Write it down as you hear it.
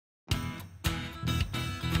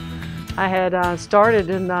I had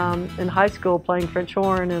started in high school playing French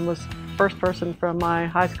horn and was the first person from my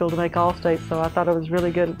high school to make All-State, so I thought I was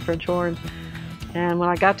really good at French horn. And when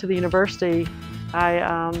I got to the university,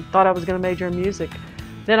 I thought I was going to major in music.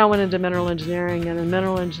 Then I went into mineral engineering, and in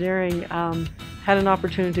mineral engineering had an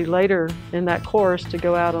opportunity later in that course to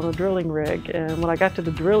go out on a drilling rig. And when I got to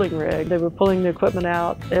the drilling rig, they were pulling the equipment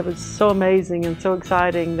out. It was so amazing and so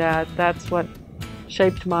exciting that that's what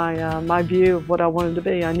shaped my view of what I wanted to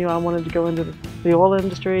be. I knew I wanted to go into the oil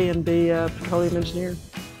industry and be a petroleum engineer.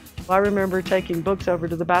 I remember taking books over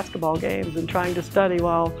to the basketball games and trying to study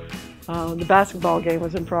while the basketball game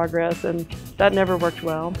was in progress, and that never worked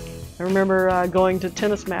well. I remember going to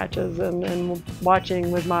tennis matches and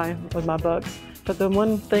watching with my books. But the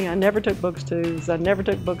one thing I never took books to is I never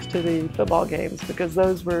took books to the football games because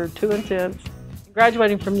those were too intense.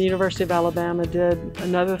 Graduating from the University of Alabama did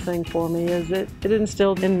another thing for me, is it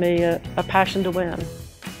instilled in me a passion to win.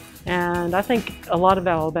 And I think a lot of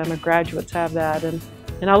Alabama graduates have that. And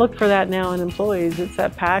I look for that now in employees. It's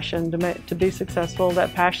that passion to be successful,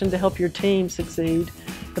 that passion to help your team succeed,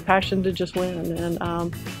 the passion to just win.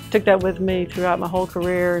 And took that with me throughout my whole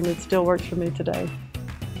career, and it still works for me today.